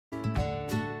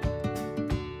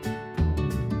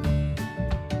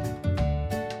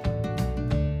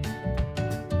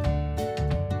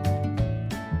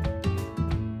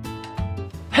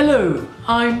Hello,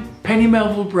 I'm Penny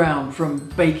Melville-Brown from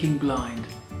Baking Blind.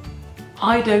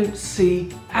 I don't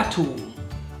see at all.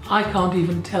 I can't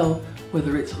even tell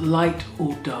whether it's light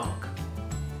or dark.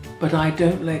 But I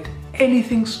don't let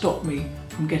anything stop me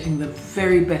from getting the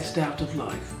very best out of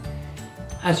life,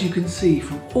 as you can see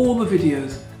from all the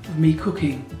videos of me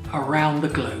cooking around the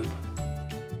globe.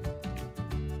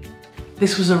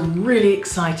 This was a really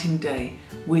exciting day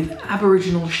with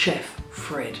Aboriginal chef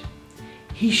Fred.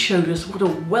 He showed us what a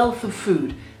wealth of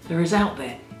food there is out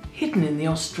there, hidden in the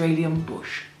Australian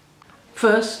bush.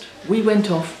 First, we went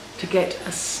off to get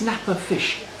a snapper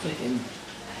fish for him,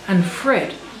 and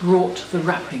Fred brought the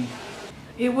wrapping.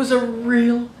 It was a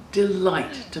real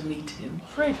delight to meet him.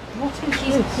 Fred, what is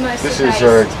this? This is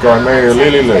a gourmet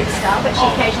lily leaf.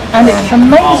 And it's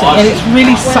amazing, and it's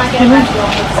really succulent.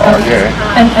 Oh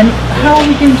yeah. And how are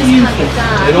we going to use this?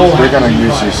 We're going to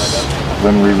use this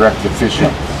when we wrap the fish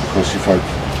up. Because if I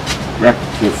wrap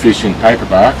the fish in paper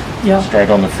bark, straight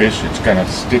on the fish, it's going to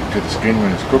stick to the skin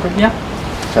when it's cooking. Yeah.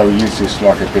 So we use this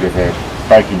like a bit of a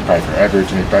baking paper,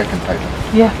 Aboriginal baking paper.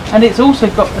 Yeah, and it's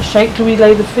also got the shape. Do we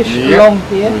lay the fish along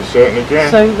here? We certainly can.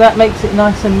 So that makes it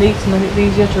nice and neat, and then it's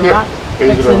easier to wrap.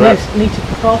 Easier to wrap. Neater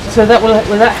to cross. So that will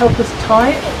that help us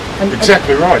tie it?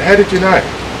 Exactly right. How did you know?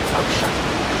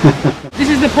 This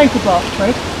is the paper bark,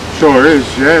 Fred. Sure is,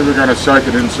 yeah. We're going to soak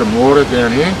it in some water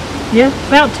down here. Yeah,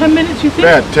 about 10 minutes you think?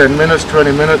 About 10 minutes,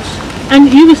 20 minutes. And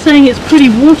you were saying it's pretty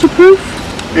waterproof?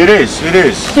 It is, it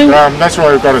is. So, that's why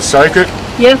we've got to soak it.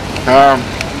 Yeah.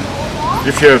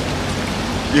 If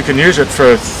you can use it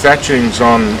for thatchings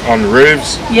on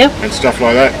roofs and stuff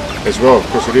like that as well,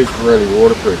 because it is really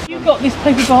waterproof. You got this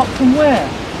paper bark from where?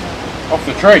 Off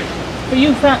the tree. But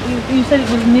you said it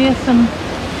was near some,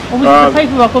 or was it the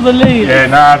paper bark or the leaves? Yeah,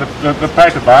 no, the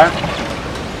paper bark.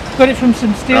 Got it from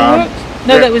some steelworks?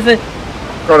 No, that was the...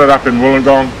 Got it up in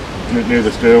Wollongong, near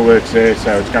the steelworks there,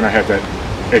 so it's going to have that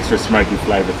extra smoky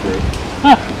flavour through it.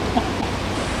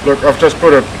 Look, I've just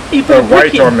put a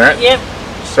weight on that,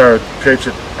 so it keeps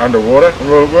it underwater. And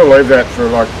we'll leave that for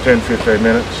like 10-15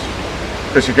 minutes.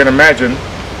 Because you can imagine,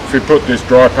 if we put this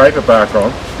dry paper bark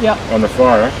on the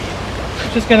fire,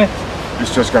 it's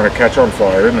just going to catch on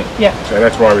fire, isn't it? Yeah. So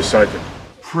that's why we soak it.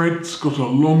 Fred's got a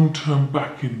long-term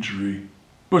back injury,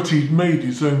 but he'd made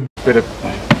his own bit of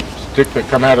stick that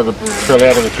fell out of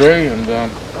the tree,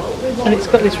 and it's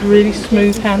got this really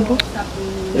smooth handle.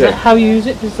 Is that how you use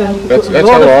it? That's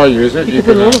how I use it. You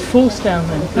can put a lot of force down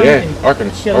there. I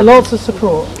can. Get lots of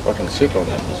support. I can sit on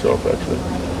that myself, actually.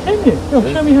 Can you?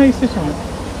 Oh, show me how you sit on it.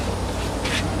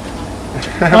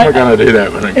 How am I going to do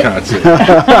that when I can't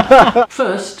sit?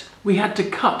 First, we had to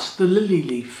cut the lily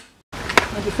leaf.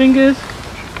 With your fingers.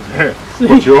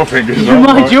 What's your fingers? You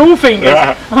mind your fingers?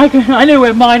 Yeah. I know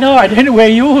where mine are, I don't know where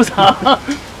yours are.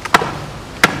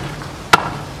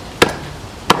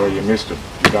 Well, you missed it.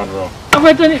 You've done wrong. Have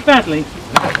I done it badly?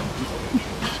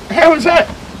 How was that?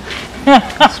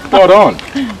 Spot on.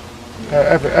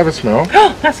 Have a smell.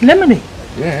 That's lemony.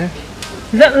 Yeah.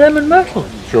 Is that lemon myrtle?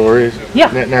 Sure is.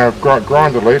 Yeah. Now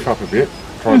grind the leaf up a bit.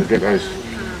 Try to get those.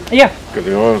 Yeah. Get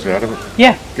the oils out of it.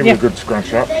 Yeah. Give it a good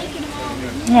scrunch up.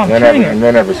 Oh, I'm chewing it. And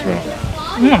then have a smell.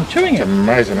 I'm chewing it. It's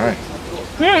amazing, eh?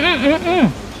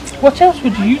 What else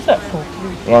would you use that for?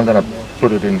 Well, I'm going to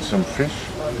put it in some fish.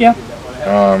 Yeah.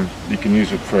 You can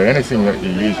use it for anything that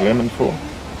you use lemon for.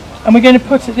 And we're going to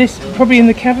put this probably in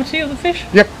the cavity of the fish?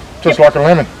 Yep, just like a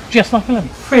lemon. Just like a lemon.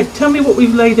 Fred, tell me what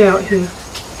we've laid out here.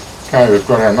 Okay, we've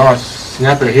got our nice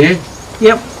snapper here.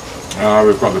 Yep.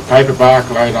 We've got the paper bark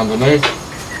laid underneath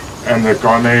and the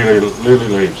gourmet lily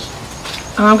leaves.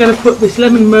 And I'm going to put this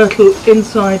lemon myrtle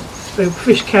inside the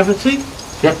fish cavity.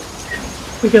 Yep.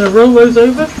 We're going to roll those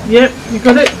over. Yep, you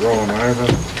got it? Roll them over.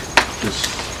 Just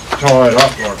tie it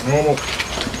up like normal.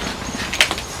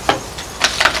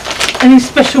 Any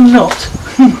special knot?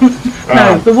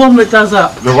 No, the one that does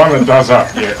up. The one that does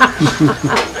up, yeah.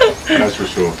 That's for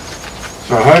sure.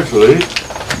 So hopefully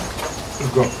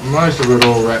we've got most of it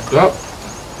all wrapped up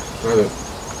so that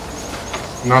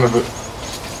none of it,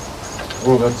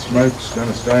 all that smoke's going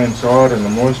to stay inside and the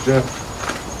moisture.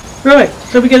 Right,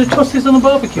 so we're going to toss this on the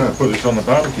barbecue? No, put this on the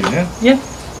barbecue now. Yeah.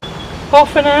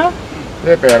 Half an hour?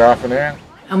 Yeah, about half an hour.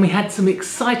 And we had some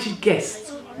excited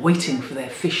guests waiting for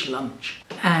their fish lunch.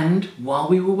 And while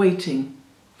we were waiting,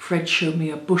 Fred showed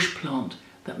me a bush plant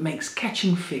that makes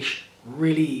catching fish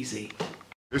really easy.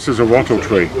 This is a wattle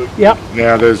tree. Yep.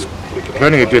 Now there's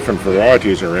plenty of different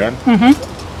varieties around.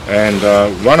 And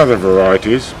one of the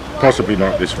varieties, possibly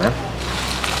not this one,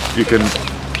 you can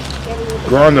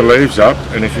grind the leaves up,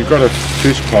 and if you've got a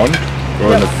fish pond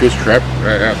or in a fish trap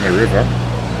out in the river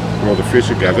where all the fish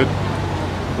are gathered,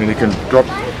 then you can drop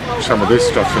some of this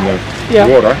stuff in the Yeah.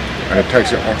 water, and it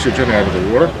takes the oxygen out of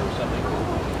the water.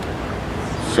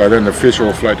 So then the fish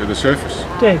all float to the surface.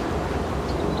 Dead.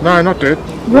 No, not dead.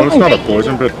 Well, it's not a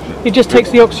poison, but It just takes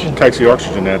the oxygen. takes the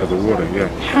oxygen out of the water, yeah.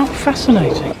 How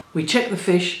fascinating. We checked the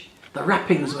fish, the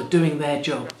wrappings were doing their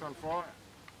job.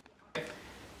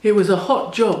 It was a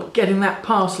hot job getting that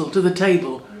parcel to the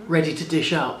table, ready to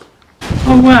dish up.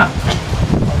 Oh wow.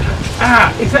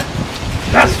 Ah,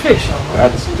 that's fish?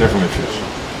 That's definitely fish.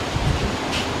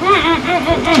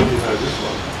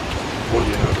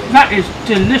 That is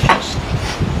delicious.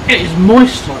 It is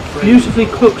moist, beautifully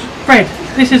cooked. Fred,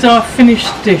 this is our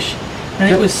finished dish.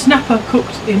 And it was snapper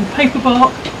cooked in paper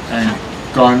bark. And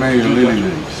Guyamea lily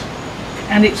leaves.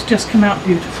 And it's just come out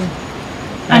beautiful.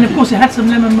 And of course it had some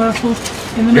lemon myrtle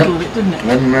in the middle of it, didn't it?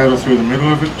 Lemon myrtle through the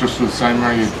middle of it, just the same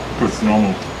way you put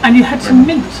normal. And you had some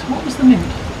mint. What was the mint?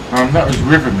 That was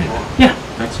river mint. Yeah.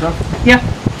 That stuff? Yeah.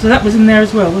 So that was in there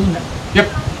as well, wasn't it?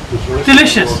 Yep.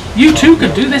 Delicious. You too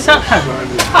can do this at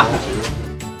home. Ha.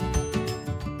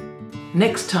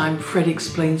 Next time Fred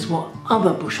explains what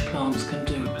other bush plants can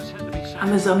do. And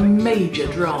there's a major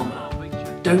drama.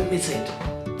 Don't miss it.